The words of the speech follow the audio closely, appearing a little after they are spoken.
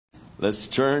Let's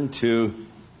turn to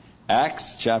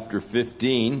Acts chapter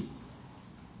 15.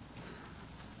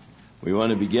 We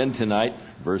want to begin tonight,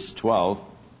 verse 12.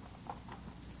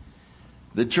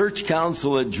 The church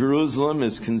council at Jerusalem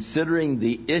is considering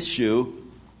the issue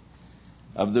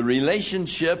of the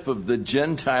relationship of the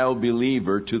Gentile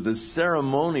believer to the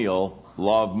ceremonial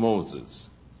law of Moses.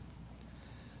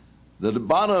 The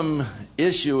bottom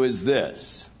issue is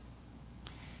this: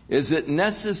 is it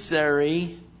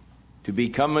necessary to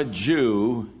become a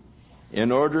Jew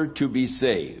in order to be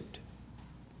saved?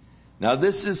 Now,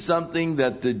 this is something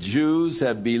that the Jews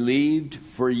have believed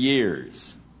for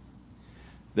years,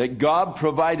 that God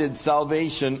provided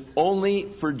salvation only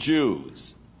for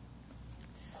Jews,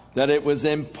 that it was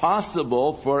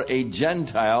impossible for a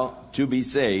Gentile to be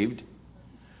saved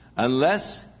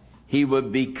unless he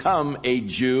would become a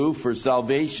Jew, for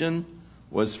salvation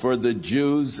was for the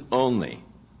Jews only.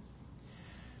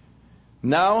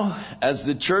 Now, as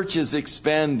the church is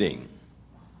expanding,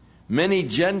 many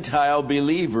Gentile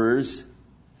believers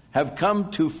have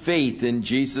come to faith in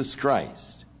Jesus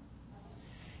Christ.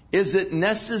 Is it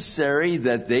necessary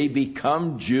that they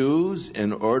become Jews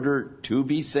in order to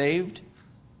be saved?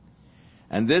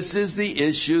 And this is the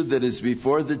issue that is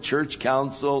before the church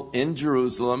council in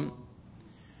Jerusalem.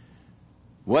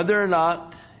 Whether or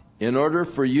not, in order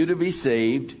for you to be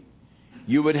saved,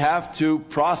 you would have to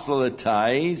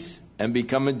proselytize and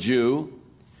become a Jew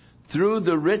through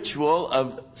the ritual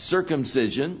of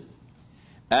circumcision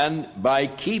and by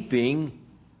keeping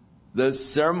the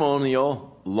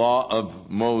ceremonial law of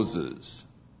Moses.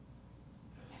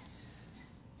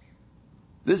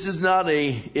 This is not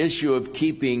an issue of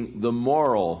keeping the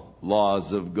moral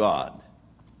laws of God.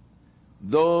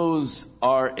 Those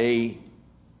are a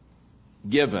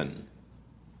given.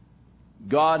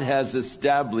 God has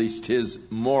established His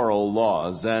moral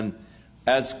laws, and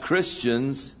as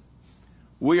Christians,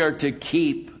 we are to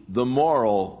keep the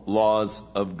moral laws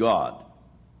of God.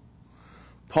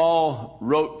 Paul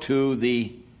wrote to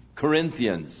the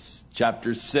Corinthians,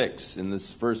 chapter 6, in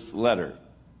this first letter,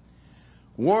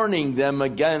 warning them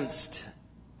against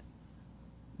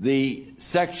the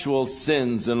sexual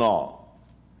sins and all,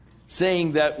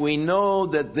 saying that we know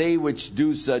that they which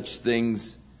do such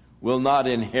things will not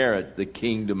inherit the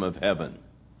kingdom of heaven.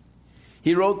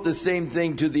 He wrote the same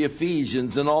thing to the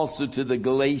Ephesians and also to the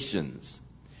Galatians.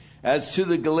 As to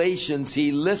the Galatians,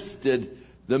 he listed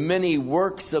the many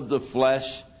works of the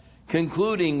flesh,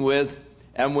 concluding with,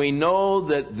 "And we know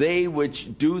that they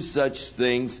which do such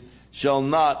things shall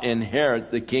not inherit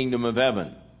the kingdom of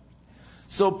heaven."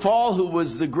 So Paul, who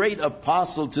was the great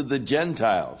apostle to the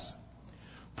Gentiles,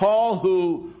 Paul,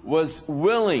 who was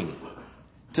willing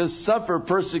to suffer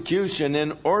persecution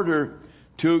in order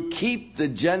to keep the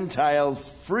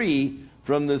Gentiles free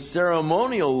from the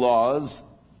ceremonial laws,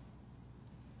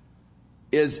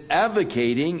 is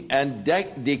advocating and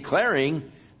declaring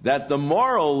that the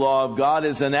moral law of God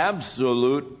is an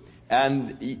absolute,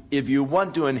 and if you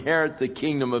want to inherit the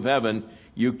kingdom of heaven,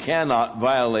 you cannot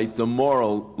violate the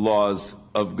moral laws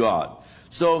of God.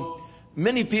 So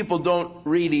many people don't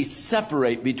really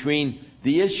separate between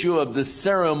the issue of the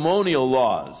ceremonial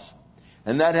laws,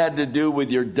 and that had to do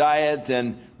with your diet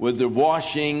and with the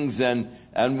washings and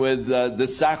with the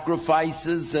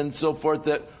sacrifices and so forth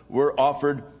that were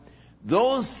offered.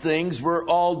 Those things were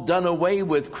all done away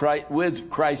with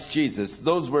Christ Jesus.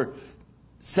 Those were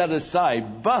set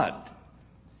aside. But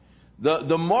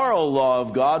the moral law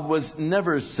of God was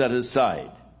never set aside.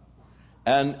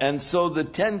 And so the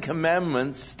Ten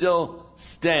Commandments still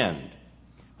stand.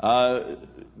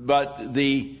 But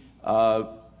the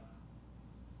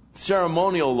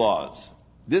ceremonial laws,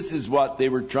 this is what they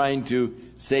were trying to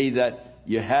say, that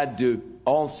you had to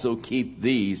also keep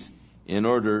these in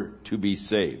order to be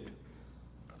saved.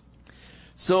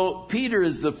 So Peter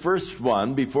is the first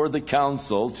one before the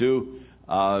council to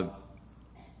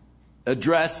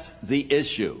address the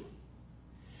issue.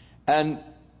 And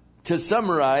to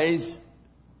summarize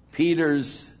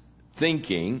Peter's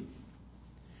thinking,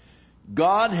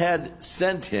 God had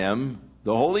sent him,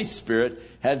 the Holy Spirit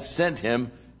had sent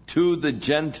him to the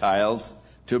Gentiles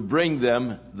to bring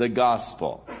them the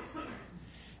gospel.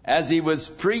 As he was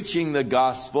preaching the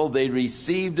gospel, they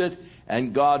received it,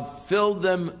 and God filled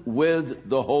them with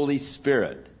the Holy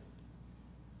Spirit.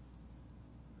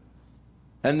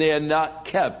 And they had not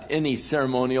kept any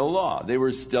ceremonial law. They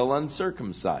were still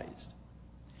uncircumcised.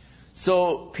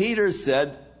 So Peter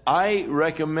said, I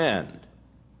recommend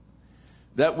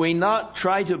that we not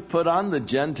try to put on the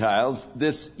Gentiles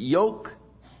this yoke,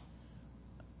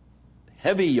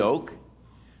 heavy yoke,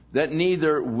 that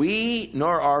neither we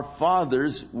nor our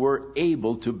fathers were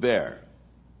able to bear.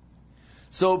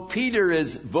 So Peter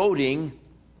is voting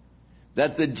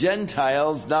that the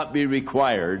Gentiles not be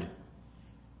required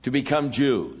to become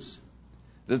Jews,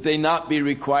 that they not be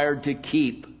required to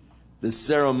keep the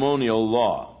ceremonial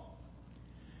law.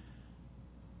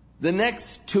 The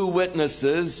next two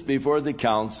witnesses before the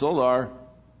council are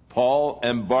Paul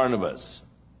and Barnabas,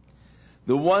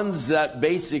 the ones that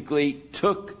basically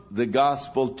took the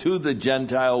gospel to the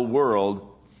Gentile world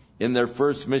in their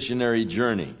first missionary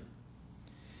journey.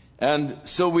 And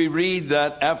so we read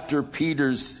that after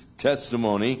Peter's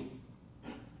testimony,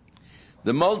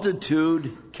 the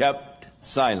multitude kept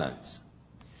silence.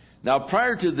 Now,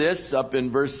 prior to this, up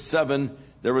in verse 7,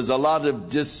 there was a lot of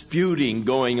disputing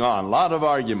going on, a lot of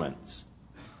arguments.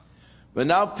 But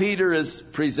now Peter has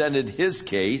presented his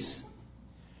case.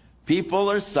 People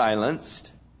are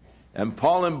silenced, and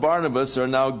Paul and Barnabas are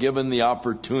now given the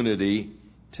opportunity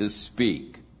to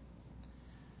speak.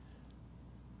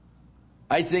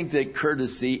 I think that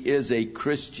courtesy is a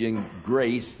Christian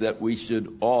grace that we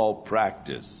should all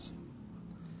practice.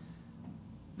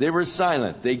 They were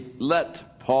silent. They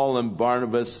let Paul and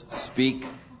Barnabas speak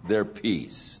their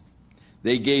piece.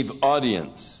 They gave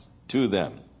audience to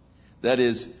them. That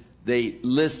is, they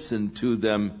listened to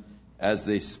them as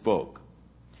they spoke.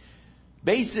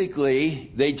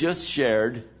 Basically, they just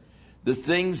shared the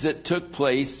things that took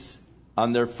place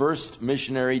on their first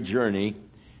missionary journey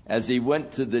as he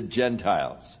went to the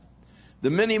Gentiles. The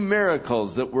many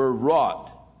miracles that were wrought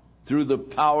through the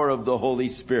power of the Holy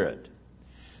Spirit.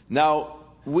 Now,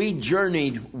 we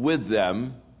journeyed with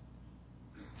them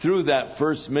through that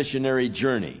first missionary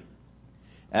journey.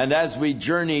 And as we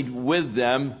journeyed with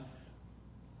them,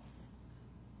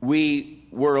 we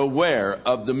were aware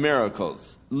of the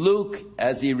miracles. Luke,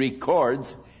 as he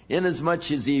records,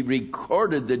 inasmuch as he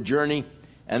recorded the journey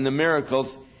and the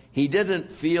miracles, he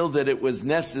didn't feel that it was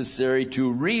necessary to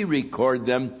re-record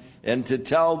them and to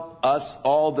tell us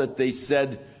all that they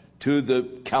said to the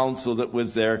council that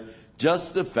was there.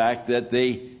 Just the fact that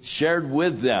they shared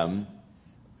with them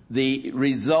the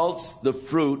results, the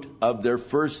fruit of their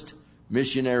first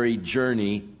missionary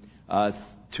journey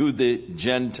to the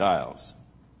Gentiles.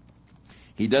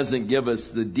 He doesn't give us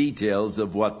the details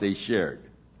of what they shared.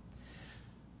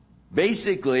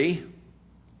 Basically,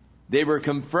 they were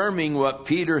confirming what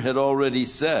Peter had already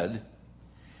said,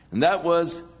 and that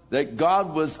was that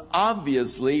God was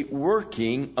obviously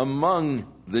working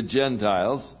among the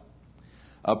Gentiles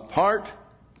apart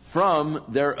from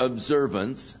their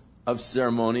observance of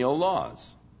ceremonial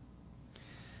laws.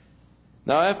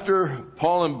 Now, after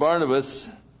Paul and Barnabas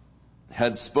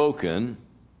had spoken,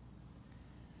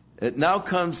 it now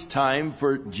comes time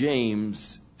for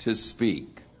James to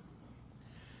speak.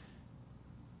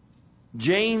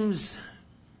 James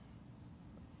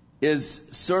is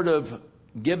sort of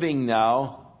giving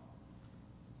now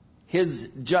his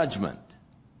judgment,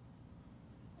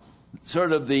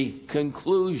 sort of the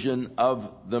conclusion of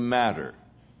the matter.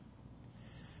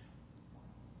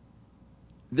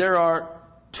 There are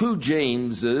two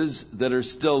Jameses that are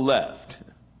still left.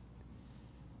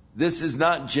 This is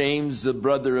not James, the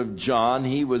brother of John.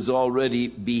 He was already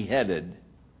beheaded,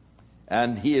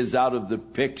 and he is out of the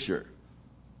picture.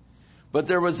 But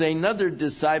there was another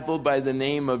disciple by the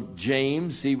name of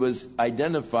James. He was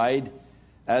identified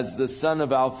as the son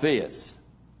of Alphaeus.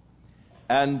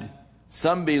 And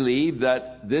some believe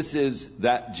that this is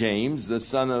that James, the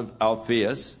son of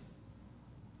Alphaeus.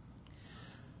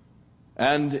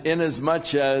 And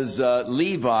inasmuch as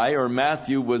Levi or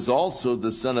Matthew was also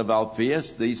the son of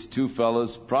Alphaeus, these two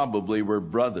fellows probably were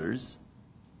brothers.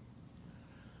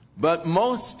 But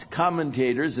most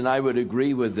commentators, and I would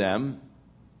agree with them,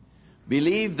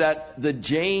 believe that the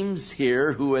James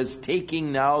here, who is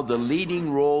taking now the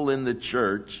leading role in the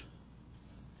church,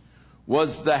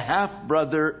 was the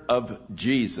half-brother of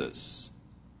Jesus.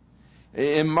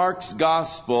 In Mark's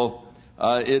gospel,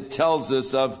 it tells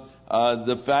us of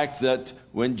the fact that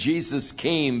when Jesus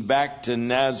came back to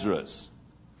Nazareth,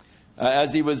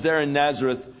 as he was there in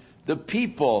Nazareth, the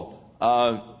people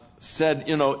said,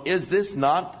 is this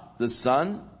not the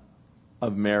son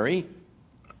of Mary?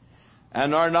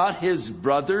 And are not his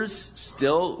brothers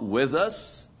still with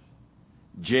us?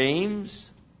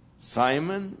 James,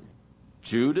 Simon,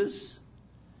 Judas,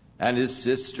 and his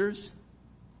sisters?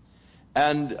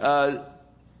 And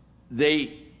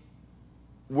they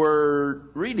were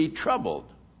really troubled.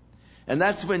 And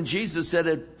that's when Jesus said,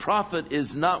 a prophet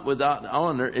is not without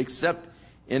honor except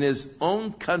in his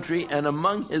own country and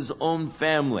among his own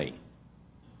family.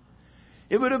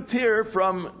 It would appear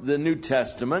from the New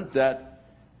Testament that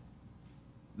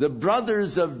the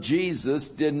brothers of Jesus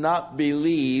did not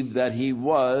believe that he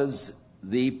was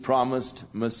the promised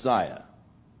Messiah.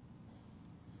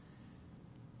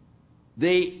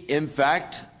 they, in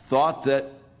fact, thought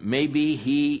that maybe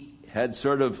he had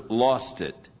sort of lost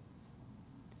it.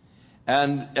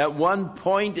 And at one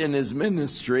point in his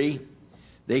ministry,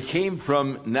 they came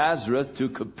from Nazareth to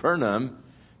Capernaum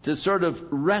to sort of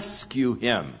rescue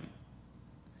him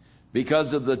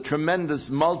because of the tremendous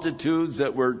multitudes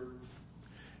that were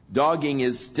dogging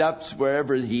his steps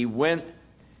wherever he went.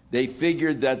 They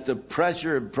figured that the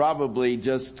pressure had probably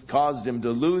just caused him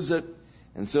to lose it,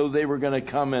 and so they were going to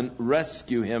come and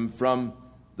rescue him from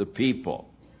the people.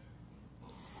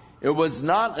 It was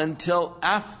not until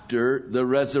after the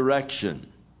resurrection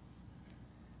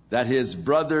that his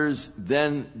brothers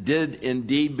then did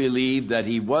indeed believe that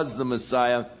he was the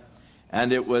Messiah,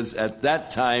 and it was at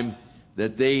that time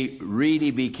that they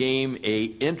really became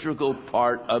an integral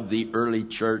part of the early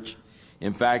church.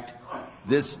 In fact,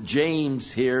 this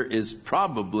James here is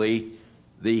probably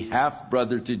the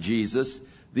half-brother to Jesus,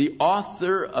 the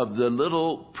author of the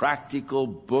little practical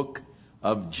book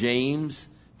of James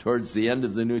towards the end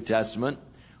of the New Testament,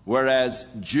 whereas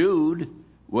Jude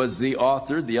was the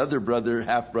author, the other brother,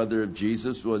 half-brother of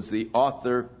Jesus, was the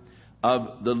author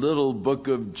of the little book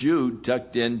of Jude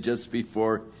tucked in just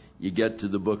before you get to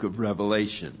the book of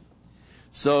Revelation.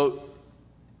 So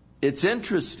it's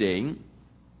interesting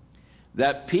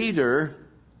that Peter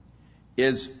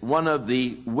is one of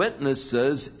the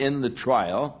witnesses in the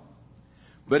trial,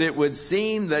 but it would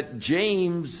seem that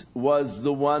James was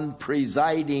the one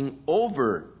presiding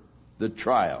over the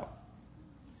trial.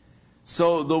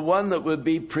 So the one that would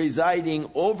be presiding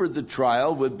over the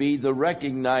trial would be the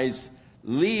recognized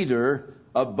leader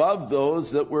above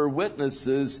those that were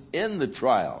witnesses in the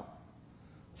trial.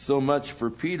 So much for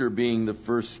Peter being the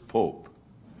first pope.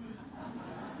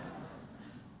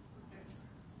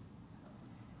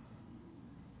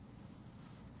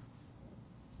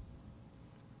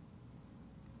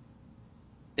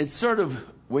 It's sort of,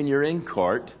 when you're in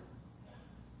court,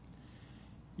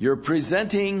 you're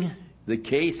presenting the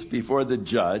case before the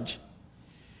judge.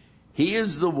 He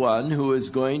is the one who is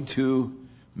going to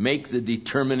make the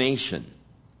determination.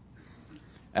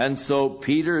 And so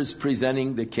Peter is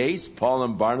presenting the case. Paul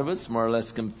and Barnabas more or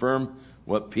less confirm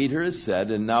what Peter has said.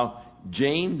 And now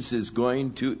James is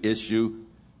going to issue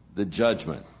the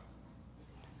judgment.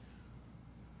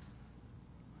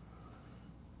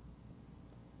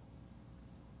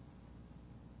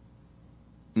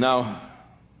 Now,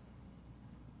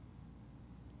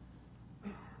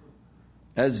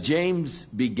 as James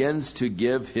begins to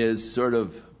give his sort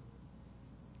of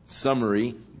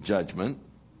summary judgment,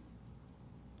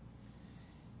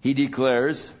 he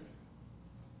declares,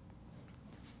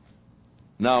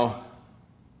 now,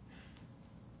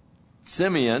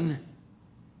 Simeon,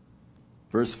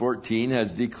 verse 14,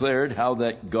 has declared how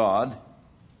that God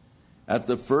at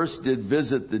the first did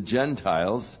visit the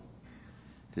Gentiles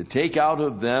to take out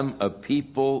of them a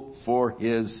people for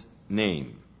his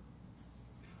name.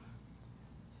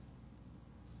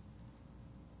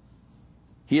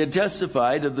 He had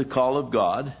testified of the call of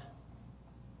God,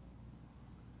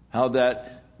 how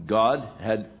that God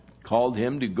had called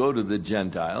him to go to the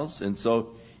Gentiles, and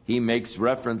so he makes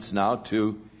reference now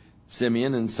to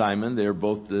Simeon and Simon. They're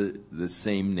both the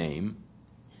same name.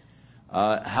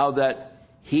 How that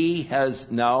he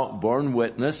has now borne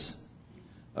witness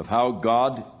of how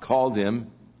God called him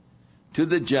to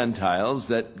the Gentiles,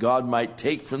 that God might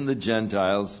take from the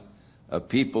Gentiles a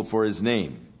people for his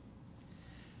name.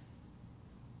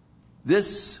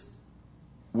 This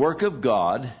work of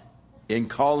God in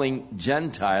calling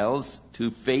Gentiles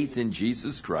to faith in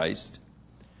Jesus Christ,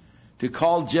 to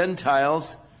call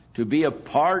Gentiles to be a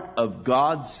part of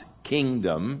God's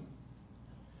kingdom,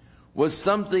 was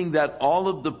something that all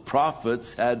of the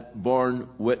prophets had borne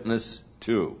witness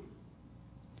to.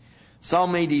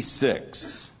 Psalm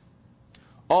 86,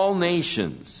 all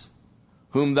nations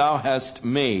whom thou hast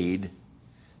made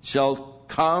shall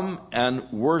come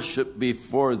and worship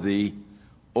before thee,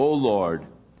 O Lord,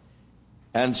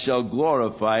 and shall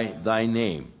glorify thy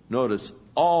name. Notice,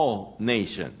 all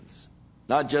nations,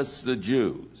 not just the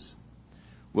Jews,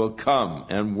 will come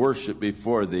and worship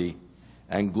before thee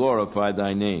and glorify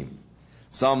thy name.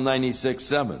 Psalm 96,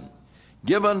 7.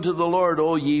 Give unto the Lord,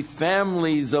 O ye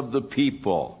families of the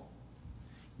people.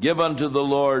 Give unto the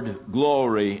Lord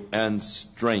glory and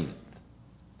strength.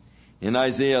 In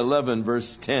Isaiah 11,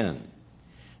 verse 10.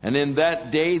 And in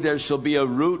that day there shall be a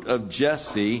root of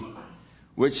Jesse,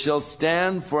 which shall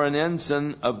stand for an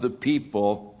ensign of the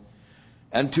people,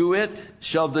 and to it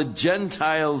shall the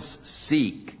Gentiles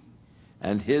seek,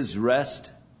 and his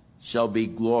rest shall be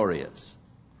glorious.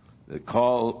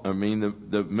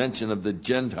 The mention of the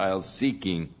Gentiles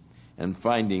seeking and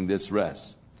finding this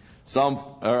rest.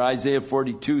 Isaiah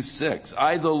 42:6.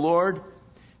 I, the Lord,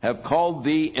 have called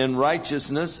thee in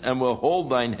righteousness, and will hold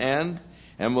thine hand,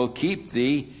 and will keep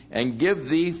thee, and give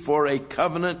thee for a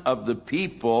covenant of the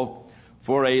people,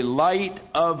 for a light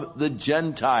of the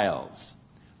Gentiles.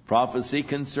 Prophecy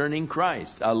concerning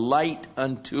Christ, a light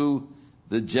unto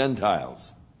the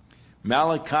Gentiles.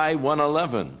 Malachi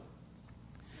 1:11.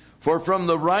 For from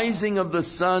the rising of the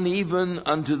sun even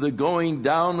unto the going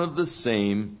down of the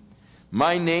same,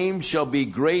 my name shall be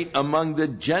great among the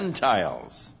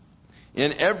Gentiles.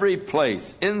 In every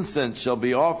place incense shall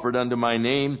be offered unto my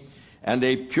name, and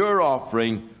a pure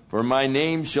offering, for my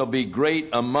name shall be great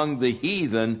among the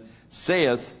heathen,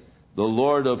 saith the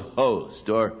Lord of hosts.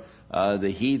 Or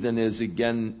the heathen is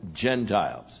again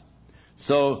Gentiles.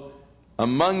 So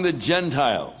among the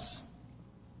Gentiles,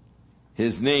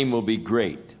 his name will be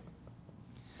great.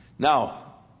 Now,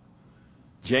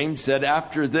 James said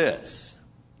after this,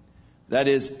 that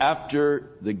is, after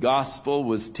the gospel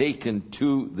was taken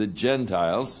to the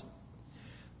Gentiles,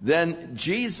 then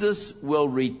Jesus will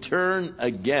return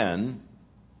again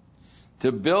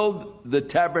to build the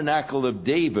tabernacle of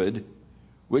David,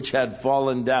 which had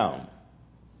fallen down.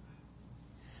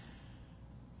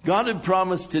 God had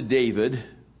promised to David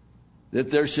that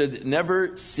there should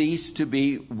never cease to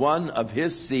be one of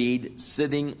his seed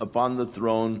sitting upon the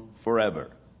throne forever.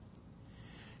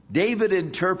 David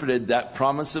interpreted that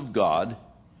promise of God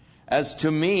as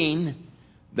to mean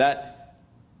that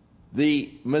the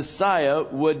Messiah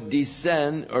would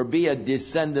descend or be a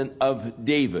descendant of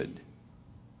David.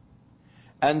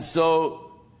 And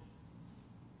so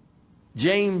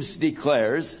James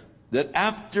declares that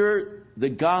after the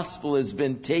gospel has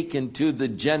been taken to the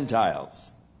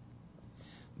Gentiles,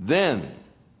 then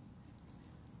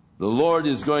the Lord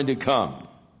is going to come,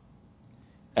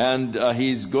 and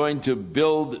he's going to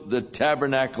build the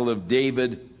tabernacle of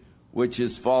David, which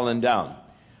has fallen down.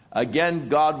 Again,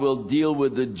 God will deal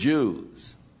with the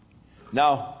Jews.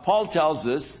 Now, Paul tells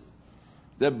us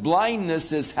that blindness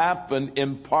has happened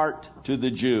in part to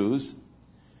the Jews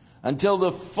until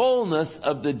the fullness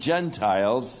of the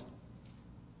Gentiles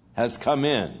has come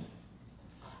in.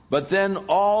 But then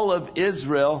all of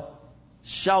Israel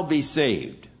shall be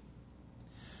saved.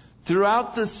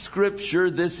 Throughout the scripture,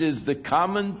 this is the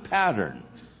common pattern.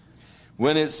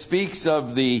 When it speaks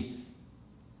of the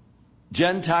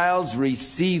Gentiles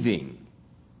receiving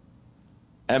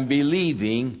and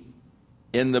believing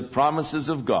in the promises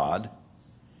of God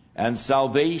and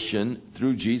salvation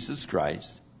through Jesus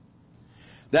Christ,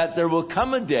 that there will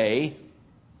come a day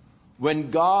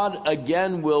when God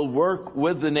again will work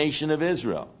with the nation of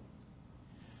Israel.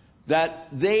 That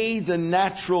they, the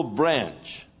natural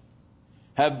branch,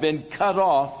 have been cut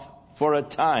off for a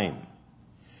time.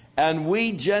 And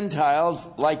we Gentiles,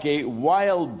 like a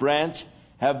wild branch,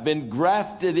 have been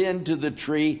grafted into the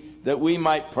tree that we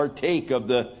might partake of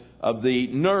the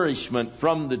nourishment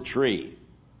from the tree.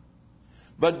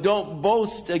 But don't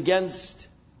boast against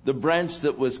the branch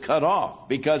that was cut off,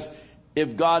 because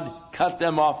if God cut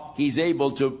them off, he's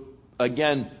able to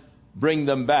again bring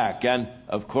them back. And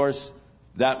of course,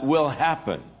 that will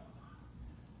happen.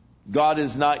 God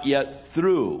is not yet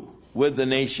through with the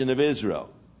nation of Israel.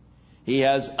 He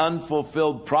has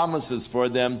unfulfilled promises for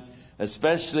them,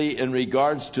 especially in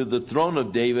regards to the throne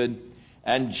of David.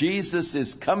 And Jesus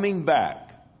is coming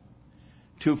back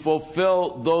to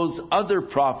fulfill those other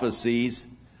prophecies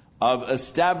of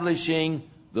establishing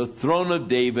the throne of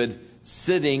David,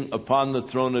 sitting upon the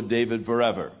throne of David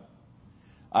forever.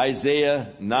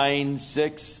 Isaiah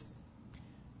 9:6.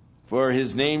 For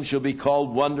his name shall be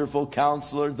called Wonderful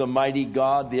Counselor, the Mighty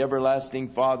God, the Everlasting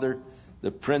Father,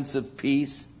 the Prince of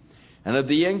Peace. And of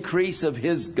the increase of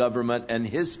his government and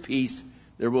his peace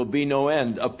there will be no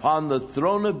end upon the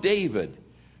throne of David,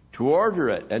 to order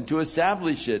it and to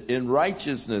establish it in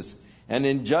righteousness and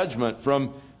in judgment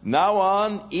from now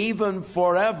on, even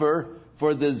forever.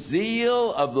 For the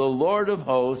zeal of the Lord of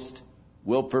hosts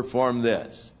will perform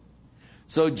this.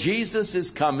 So Jesus is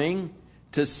coming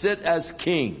to sit as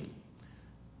king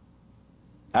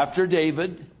after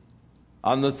David,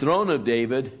 on the throne of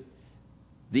David,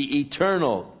 the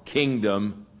eternal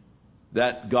kingdom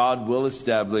that God will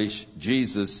establish,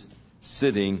 Jesus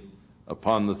sitting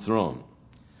upon the throne.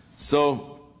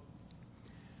 So,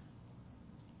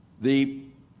 the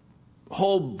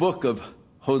whole book of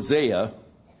Hosea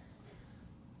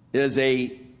is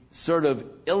a sort of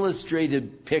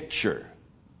illustrated picture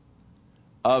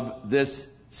of this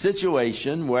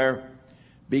situation where,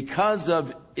 because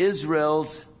of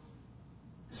Israel's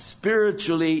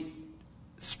spiritual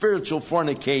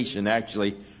fornication,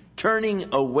 actually,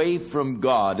 turning away from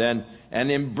God and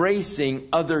embracing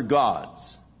other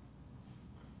gods,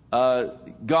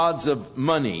 gods of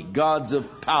money, gods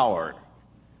of power,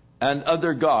 and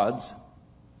other gods,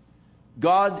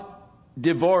 God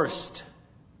divorced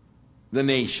the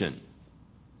nation.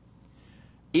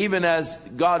 Even as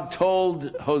God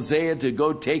told Hosea to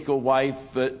go take a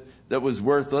wife that was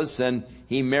worthless, and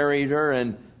he married her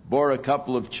and bore a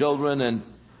couple of children, and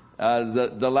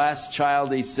the last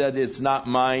child, he said, it's not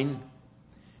mine.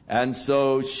 And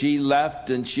so she left,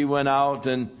 and she went out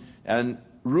and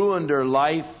ruined her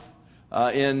life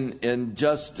in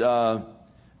just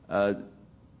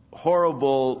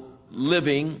horrible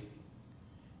living.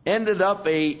 Ended up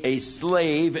a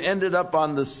slave, ended up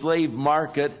on the slave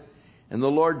market. And the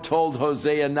Lord told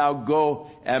Hosea, now go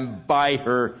and buy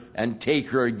her and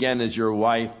take her again as your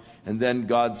wife. And then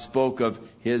God spoke of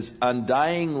his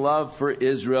undying love for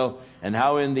Israel and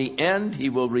how in the end he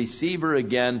will receive her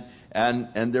again,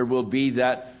 and there will be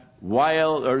that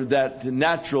wild or that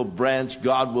natural branch.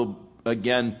 God will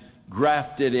again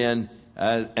graft it in.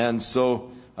 And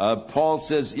so Paul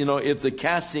says, if the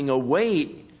casting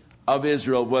away of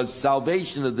Israel was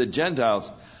salvation of the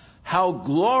Gentiles, how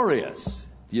glorious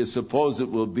do you suppose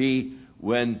it will be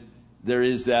when there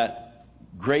is that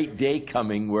great day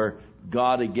coming where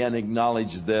God again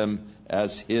acknowledged them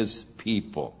as his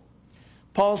people?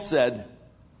 Paul said,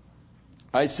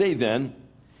 I say then,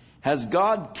 has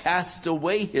God cast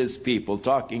away his people?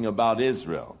 Talking about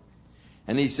Israel.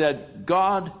 And he said,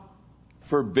 God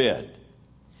forbid.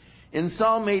 In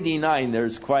Psalm 89,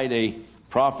 there's quite a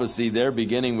prophecy there,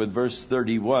 beginning with verse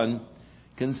 31,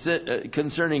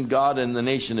 concerning God and the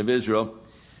nation of Israel.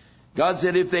 God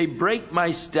said, if they break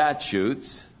my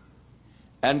statutes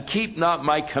and keep not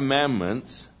my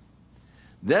commandments,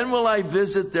 then will I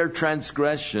visit their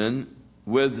transgression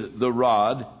with the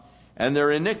rod and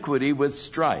their iniquity with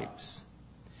stripes.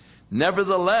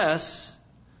 Nevertheless,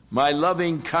 my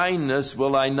loving kindness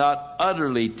will I not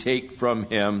utterly take from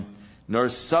him, nor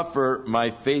suffer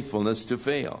my faithfulness to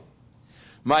fail.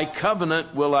 My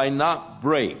covenant will I not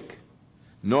break,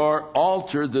 nor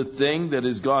alter the thing that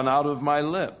is gone out of my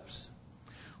lips.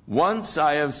 Once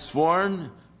I have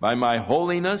sworn by my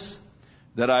holiness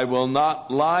that I will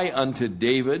not lie unto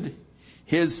David.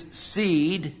 His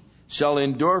seed shall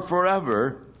endure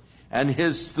forever, and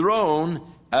his throne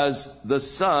as the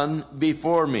sun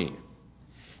before me.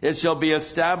 It shall be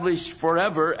established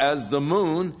forever as the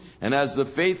moon and as the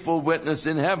faithful witness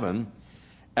in heaven.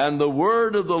 And the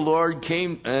word of the Lord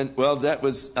came, and that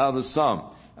was out of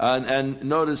Psalm. And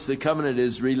notice the covenant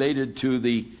is related to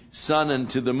the sun and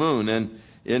to the moon. And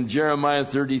in Jeremiah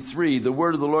 33, the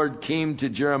word of the Lord came to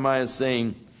Jeremiah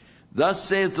saying, thus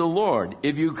saith the Lord,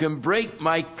 if you can break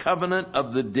my covenant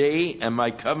of the day and my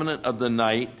covenant of the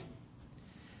night,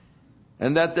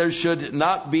 and that there should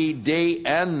not be day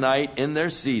and night in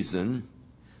their season,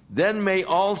 then may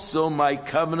also my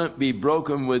covenant be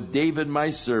broken with David my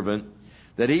servant,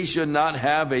 that he should not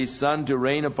have a son to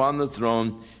reign upon the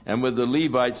throne, and with the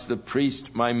Levites the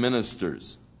priests my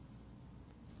ministers.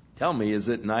 Tell me, is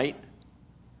it night?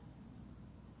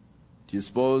 Do you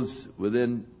suppose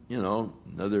within,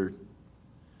 another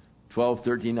 12,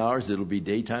 13 hours it'll be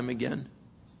daytime again?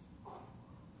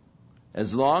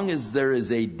 As long as there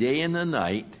is a day and a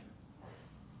night,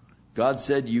 God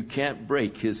said you can't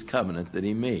break his covenant that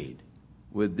he made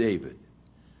with David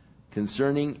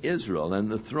concerning Israel and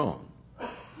the throne.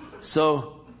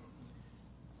 So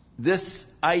this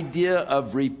idea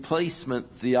of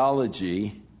replacement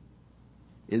theology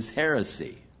is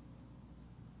heresy.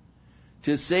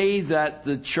 To say that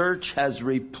the church has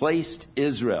replaced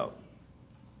Israel.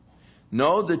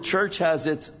 No, the church has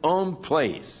its own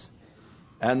place.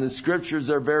 And the scriptures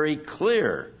are very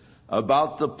clear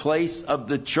about the place of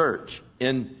the church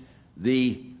in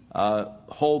the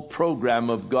whole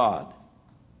program of God.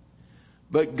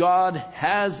 But God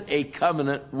has a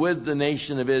covenant with the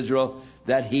nation of Israel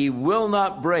that he will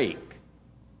not break.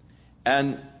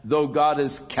 And though God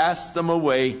has cast them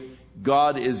away,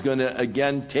 God is going to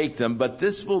again take them. But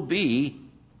this will be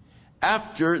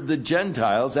after the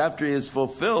Gentiles, after he has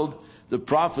fulfilled the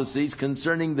prophecies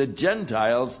concerning the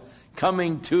Gentiles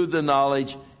coming to the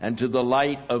knowledge and to the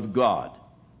light of God.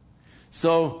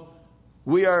 So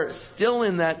we are still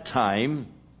in that time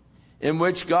in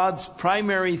which God's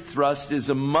primary thrust is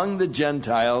among the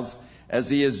Gentiles as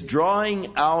he is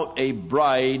drawing out a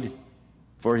bride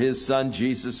for his son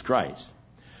Jesus Christ.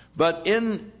 But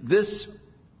in this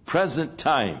present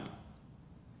time,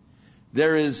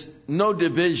 there is no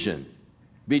division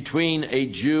between a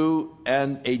Jew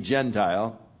and a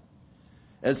Gentile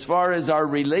as far as our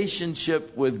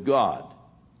relationship with God.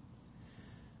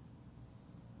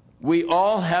 We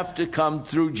all have to come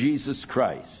through Jesus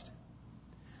Christ.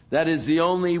 That is the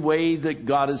only way that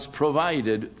God has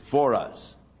provided for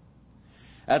us.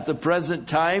 At the present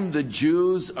time, the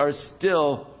Jews are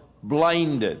still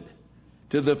blinded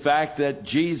to the fact that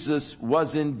Jesus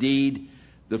was indeed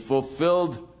the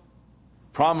fulfilled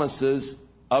promises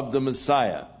of the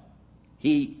Messiah.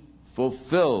 He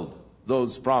fulfilled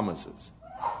those promises.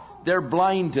 They're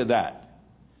blind to that.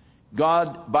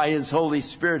 God, by His Holy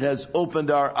Spirit, has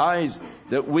opened our eyes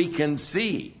that we can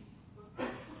see.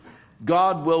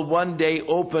 God will one day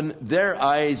open their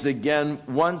eyes again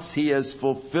once He has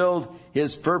fulfilled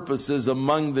His purposes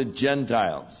among the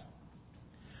Gentiles.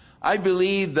 I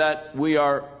believe that we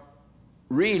are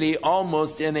really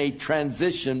almost in a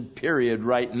transition period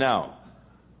right now.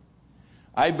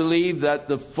 I believe that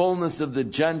the fullness of the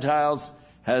Gentiles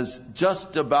has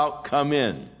just about come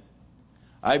in.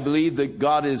 I believe that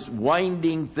God is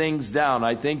winding things down.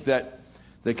 I think that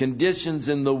the conditions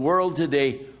in the world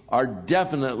today are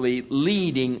definitely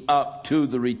leading up to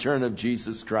the return of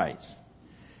Jesus Christ.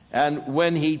 And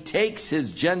when He takes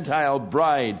His Gentile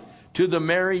bride to the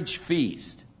marriage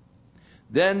feast,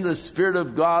 then the Spirit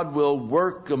of God will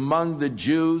work among the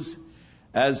Jews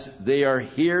as they are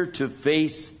here to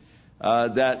face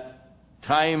that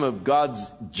time of God's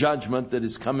judgment that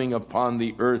is coming upon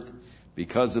the earth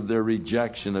because of their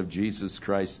rejection of Jesus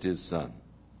Christ, His Son.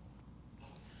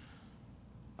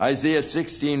 Isaiah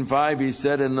 16:5, He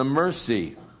said, "In the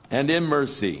mercy and in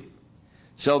mercy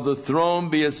shall the throne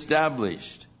be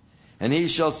established, and He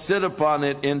shall sit upon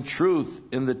it in truth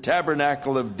in the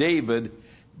tabernacle of David,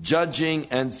 judging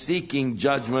and seeking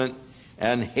judgment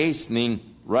and hastening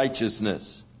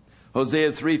righteousness."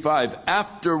 Hosea 3:5,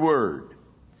 "Afterward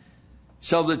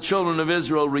shall the children of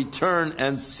Israel return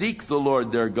and seek the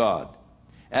Lord their God,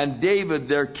 and David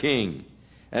their king,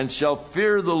 and shall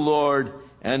fear the Lord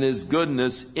and His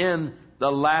goodness in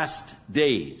the last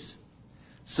days."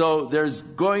 So there's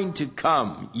going to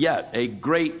come yet a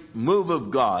great move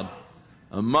of God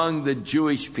among the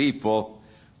Jewish people,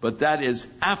 but that is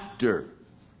after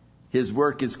His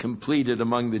work is completed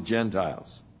among the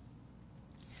Gentiles.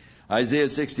 Isaiah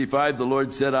 65, the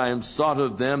Lord said, "I am sought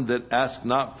of them that ask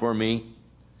not for me.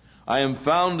 I am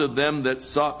found of them that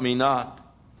sought me not.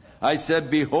 I said,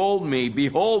 behold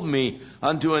me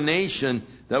unto a nation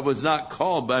that was not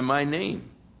called by my name.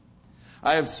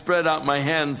 I have spread out my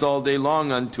hands all day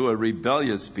long unto a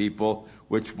rebellious people,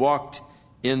 which walked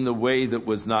in the way that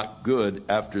was not good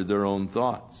after their own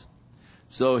thoughts."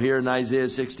 So here in Isaiah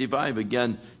 65,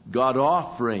 again, God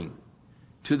offering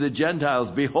to the Gentiles,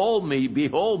 behold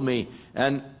me.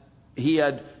 And He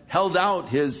had held out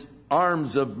His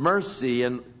arms of mercy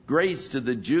and grace to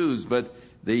the Jews, but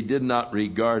they did not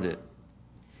regard it.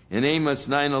 In Amos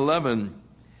 9:11,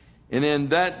 "And in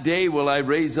that day will I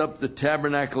raise up the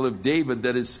tabernacle of David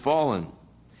that is fallen,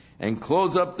 and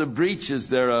close up the breaches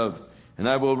thereof, and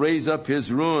I will raise up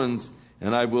his ruins,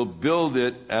 and I will build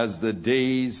it as the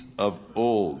days of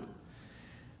old,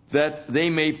 that they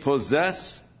may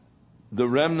possess the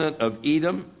remnant of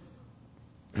Edom,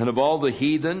 and of all the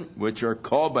heathen which are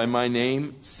called by my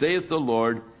name, saith the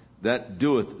Lord that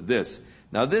doeth this."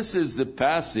 Now this is the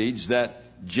passage that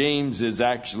James is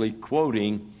actually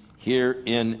quoting here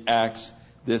in Acts,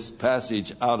 this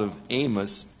passage out of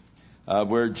Amos,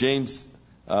 where James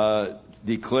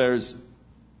declares,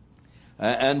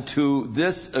 "And to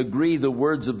this agree the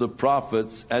words of the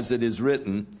prophets, as it is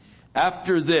written,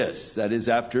 after this," that is,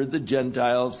 after the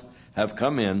Gentiles have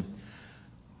come in,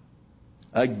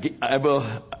 I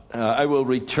will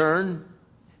return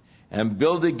and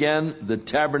build again the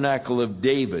tabernacle of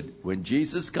David." When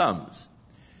Jesus comes,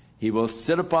 He will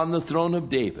sit upon the throne of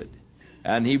David,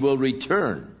 and He will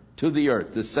return to the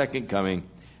earth, the second coming,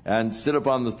 and sit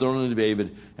upon the throne of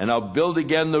David, and I'll build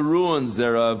again the ruins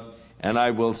thereof, and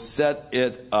I will set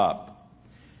it up,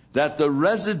 that the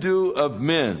residue of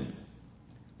men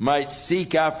might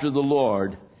seek after the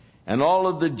Lord, and all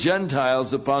of the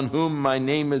Gentiles upon whom my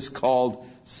name is called,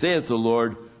 saith the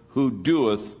Lord, who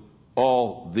doeth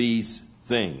all these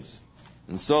things.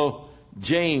 And so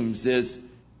James is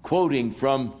quoting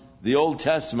from the Old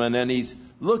Testament, and he's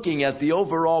looking at the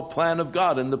overall plan of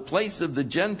God and the place of the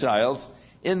Gentiles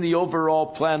in the overall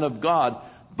plan of God.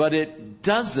 But it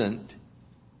doesn't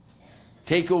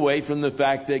take away from the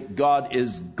fact that God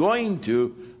is going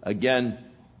to, again,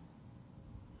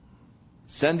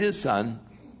 send His Son,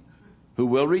 who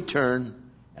will return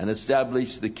and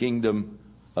establish the kingdom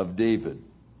of David.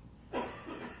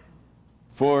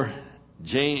 For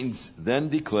James then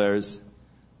declares,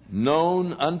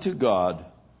 "Known unto God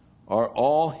are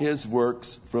all His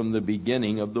works from the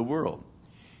beginning of the world."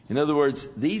 In other words,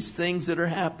 these things that are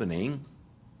happening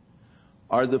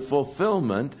are the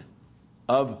fulfillment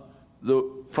of the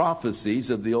prophecies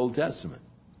of the Old Testament.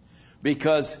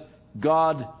 Because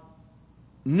God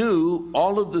knew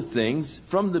all of the things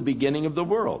from the beginning of the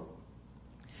world.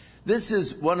 This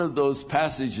is one of those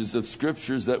passages of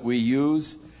scriptures that we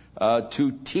use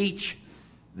to teach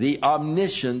the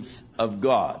omniscience of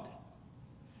God.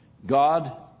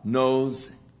 God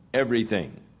knows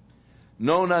everything.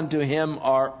 Known unto him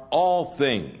are all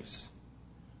things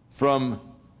from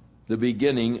the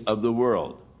beginning of the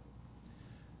world.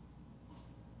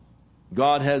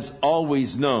 God has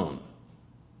always known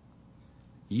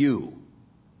you.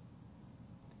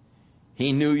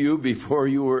 He knew you before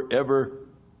you were ever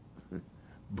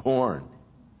born.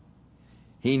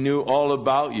 He knew all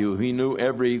about you. He knew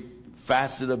every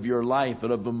facet of your life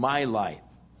and of my life.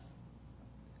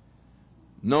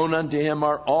 Known unto him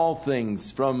are all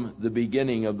things from the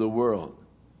beginning of the world.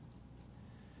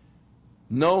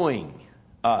 Knowing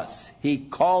us, he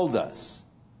called us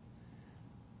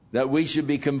that we should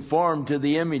be conformed to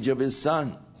the image of his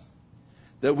Son,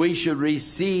 that we should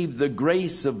receive the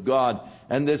grace of God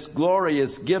and this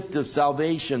glorious gift of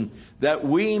salvation, that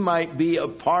we might be a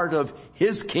part of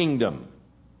his kingdom.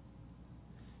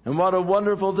 And what a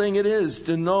wonderful thing it is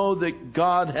to know that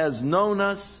God has known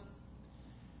us.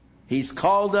 He's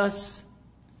called us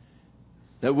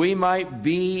that we might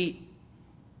be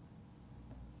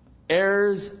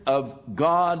heirs of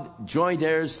God, joint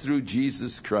heirs through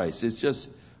Jesus Christ. It's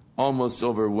just almost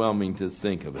overwhelming to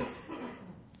think of it.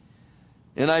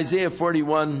 In Isaiah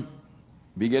 41,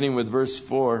 beginning with verse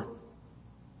 4,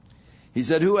 he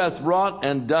said, "Who hath wrought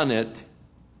and done it?"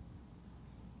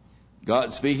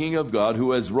 God, speaking of God,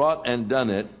 who has wrought and done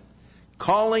it,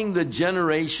 calling the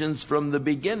generations from the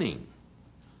beginning.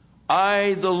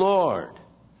 I, the Lord,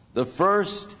 the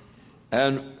first,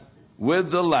 and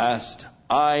with the last,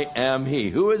 I am he.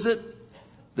 Who is it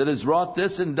that has wrought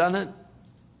this and done it?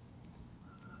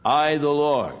 I, the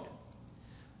Lord.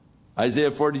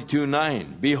 Isaiah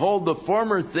 42:9. Behold, the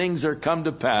former things are come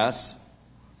to pass,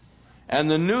 and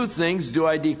the new things do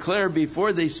I declare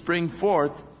before they spring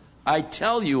forth. I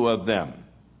tell you of them.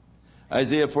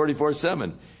 Isaiah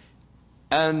 44:7.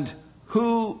 And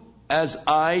who as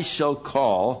I shall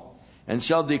call and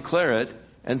shall declare it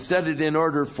and set it in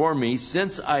order for me,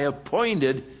 since I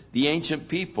appointed the ancient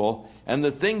people and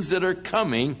the things that are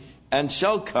coming and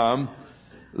shall come,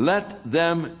 let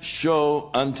them show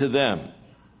unto them.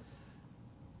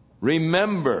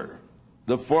 Remember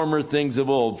the former things of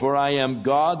old, for I am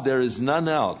God, there is none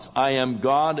else. I am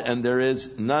God, and there is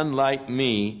none like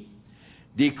me,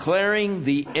 declaring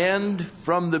the end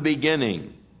from the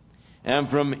beginning, and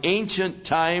from ancient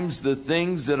times the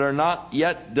things that are not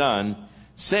yet done,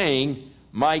 saying,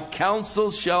 my counsel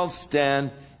shall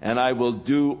stand, and I will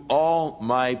do all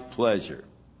my pleasure.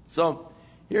 So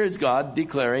here's God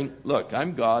declaring, look,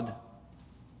 I'm God.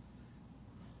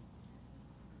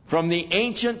 From the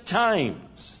ancient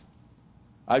times,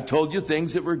 I've told you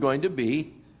things that were going to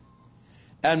be,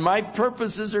 and my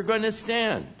purposes are going to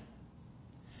stand.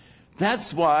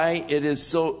 That's why it is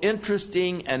so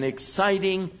interesting and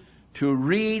exciting to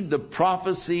read the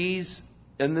prophecies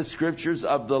in the scriptures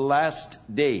of the last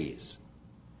days.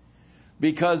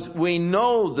 Because we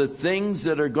know the things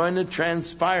that are going to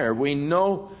transpire. We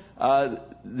know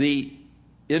the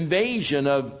invasion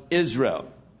of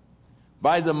Israel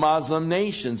by the Muslim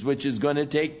nations, which is going to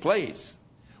take place.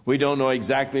 We don't know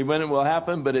exactly when it will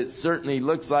happen, but it certainly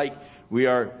looks like we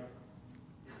are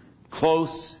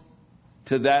close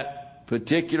to that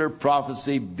particular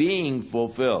prophecy being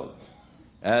fulfilled.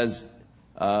 As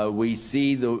we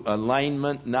see the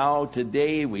alignment now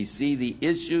today, we see the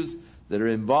issues that are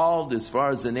involved as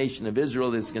far as the nation of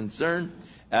Israel is concerned.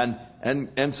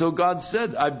 And so God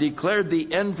said, I've declared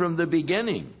the end from the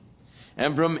beginning,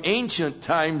 and from ancient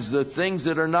times the things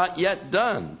that are not yet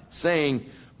done, saying,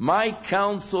 my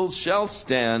counsel shall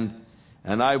stand,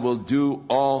 and I will do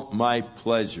all my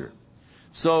pleasure.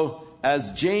 So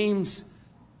as James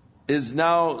is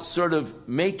now sort of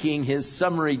making his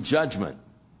summary judgment,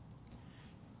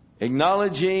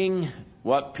 acknowledging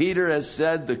what Peter has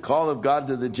said, the call of God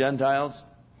to the Gentiles,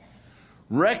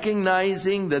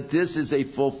 recognizing that this is a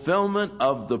fulfillment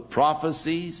of the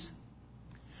prophecies,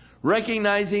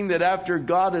 recognizing that after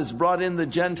God has brought in the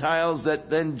Gentiles, that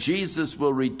then Jesus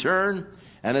will return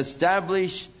and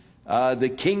establish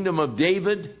the kingdom of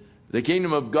David, the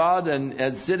kingdom of God, and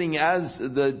as sitting as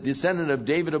the descendant of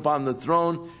David upon the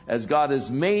throne, as God has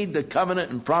made the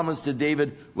covenant and promise to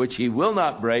David, which he will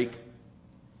not break,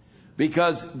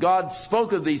 because God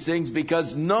spoke of these things,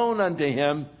 because known unto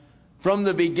him from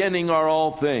the beginning are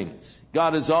all things.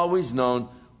 God has always known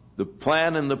the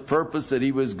plan and the purpose that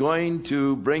he was going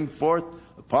to bring forth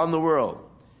upon the world.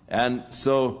 And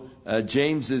so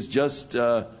James is just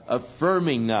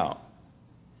affirming now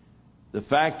the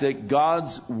fact that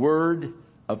God's word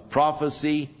of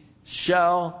prophecy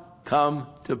shall come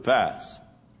to pass.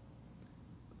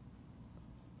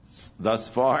 Thus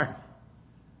far,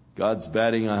 God's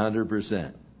batting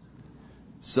 100%.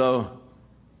 So,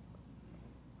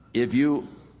 if you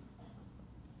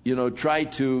try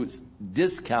to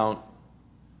discount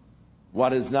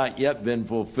what has not yet been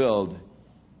fulfilled,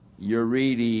 you're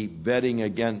really betting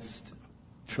against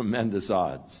tremendous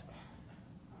odds.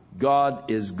 God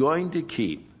is going to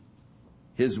keep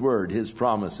His word, His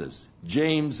promises.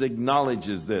 James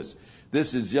acknowledges this.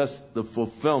 This is just the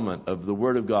fulfillment of the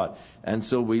Word of God. And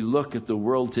so we look at the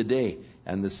world today,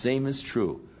 and the same is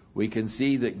true. We can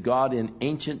see that God in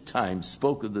ancient times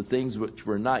spoke of the things which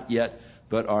were not yet,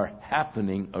 but are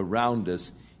happening around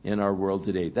us in our world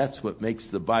today. That's what makes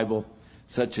the Bible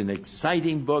such an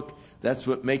exciting book. That's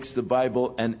what makes the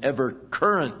Bible an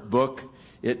ever-current book.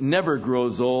 It never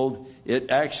grows old.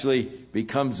 It actually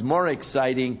becomes more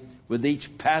exciting with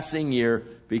each passing year,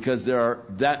 because there are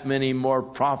that many more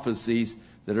prophecies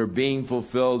that are being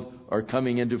fulfilled or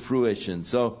coming into fruition.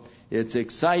 So it's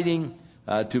exciting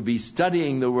to be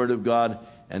studying the Word of God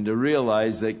and to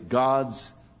realize that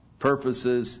God's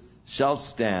purposes shall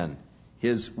stand.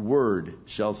 His Word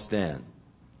shall stand.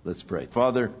 Let's pray.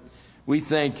 Father, we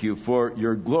thank You for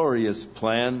Your glorious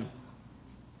plan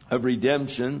of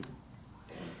redemption,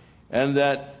 and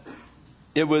that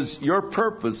it was Your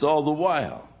purpose all the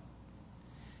while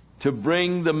to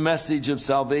bring the message of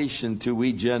salvation to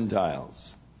we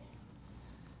Gentiles.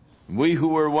 We who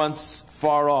were once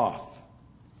far off,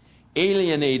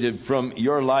 alienated from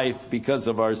Your life because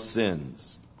of our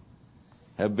sins,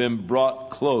 have been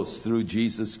brought close through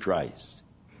Jesus Christ.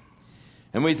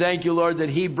 And we thank You, Lord, that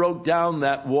He broke down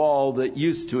that wall that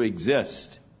used to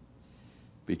exist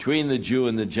between the Jew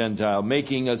and the Gentile,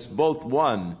 making us both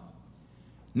one,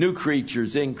 new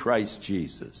creatures in Christ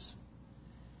Jesus.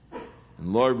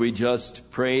 And Lord, we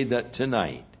just pray that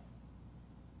tonight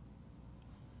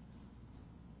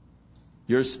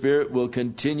Your Spirit will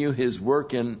continue His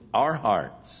work in our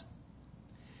hearts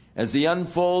as He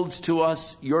unfolds to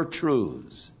us Your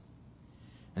truths,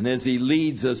 and as He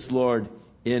leads us, Lord,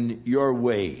 in Your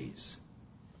ways.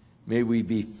 May we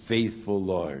be faithful,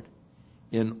 Lord,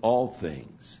 in all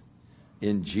things.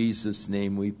 In Jesus'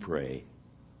 name we pray.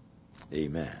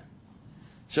 Amen.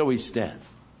 Shall we stand?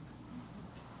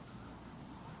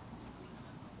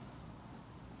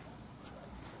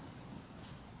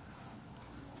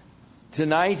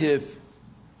 Tonight, if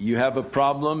you have a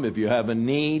problem, if you have a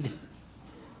need,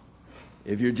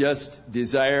 if you just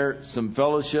desire some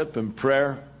fellowship and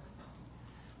prayer,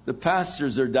 the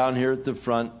pastors are down here at the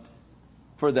front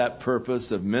for that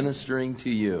purpose of ministering to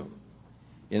you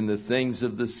in the things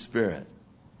of the Spirit.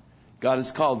 God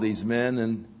has called these men,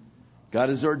 and God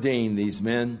has ordained these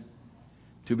men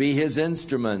to be His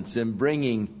instruments in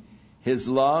bringing His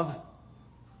love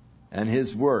and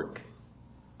His work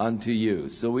unto you.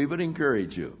 So we would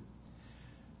encourage you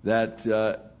that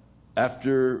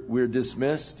after we're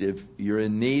dismissed, if you're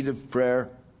in need of prayer,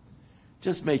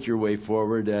 just make your way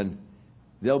forward, and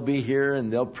they'll be here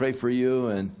and they'll pray for you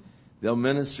and they'll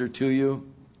minister to you,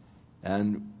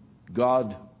 and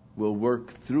God will work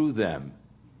through them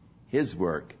His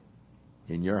work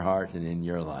in your heart and in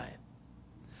your life.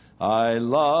 I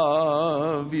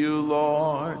love You,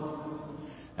 Lord,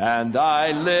 and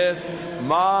I lift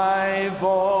my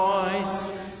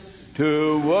voice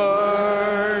to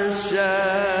worship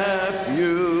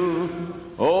You.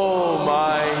 Oh,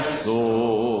 my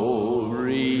soul,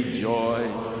 rejoice.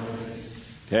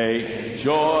 Take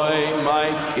joy,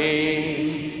 my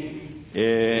King,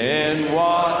 in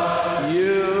what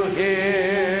You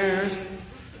hear.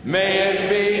 May it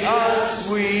be a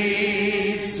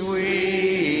sweet,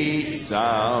 sweet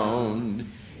sound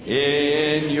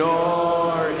in Your